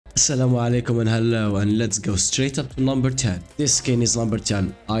Assalamu alaikum and hello, and let's go straight up to number 10. This skin is number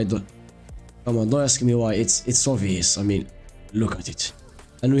 10. I don't... Come on, don't ask me why. It's obvious. I mean, look at it.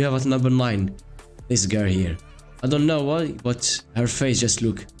 And we have at number 9, this girl here. I don't know why, but her face just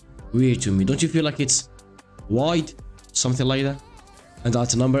look weird to me. Don't you feel like it's wide? Something like that? And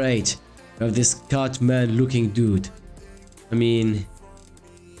at number 8, we have this cat man looking dude. I mean...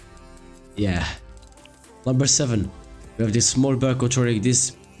 yeah. Number 7, we have this small bear controlling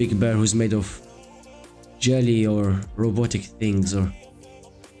this big bear who's made of jelly or robotic things, or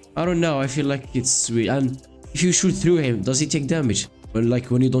I don't know. I feel like it's weird. And if you shoot through him, does he take damage? Well, like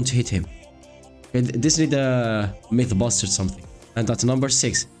when you don't hit him. Okay, this need a mythbuster something. And at number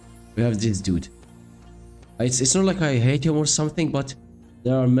 6, we have this dude. It's not like I hate him or something, but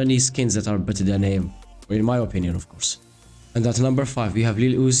there are many skins that are better than him, in my opinion, of course. And at number 5, we have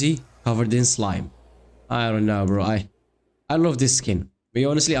Lil Uzi covered in slime. I don't know, bro. I love this skin. But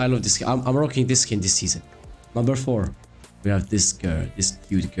honestly, I love this skin. I'm rocking this skin this season. Number 4, we have this girl, this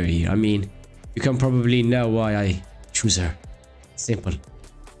cute girl here. I mean, you can probably know why I choose her. Simple.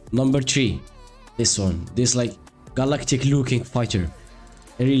 Number 3, this one. This like galactic looking fighter.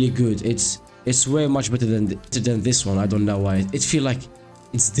 Really good. It's way much better than this one. I don't know why. It feel like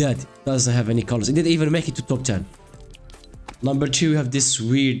it's dead. It doesn't have any colors. It didn't even make it to top 10. Number 2, we have this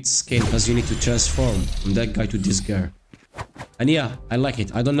weird skin because you need to transform from that guy to this girl. And yeah, I like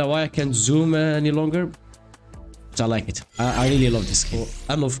it. I don't know why I can't zoom any longer, but I like it. I really love this skin.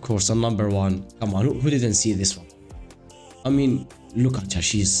 And of course, on number 1, come on, who didn't see this one? I mean, look at her.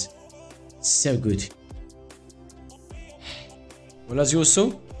 She's so good. Well, as you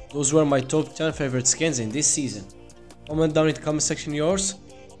saw, those were my top 10 favorite skins in this season. Comment down in the comment section yours.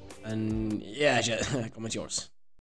 And yeah, comment yours.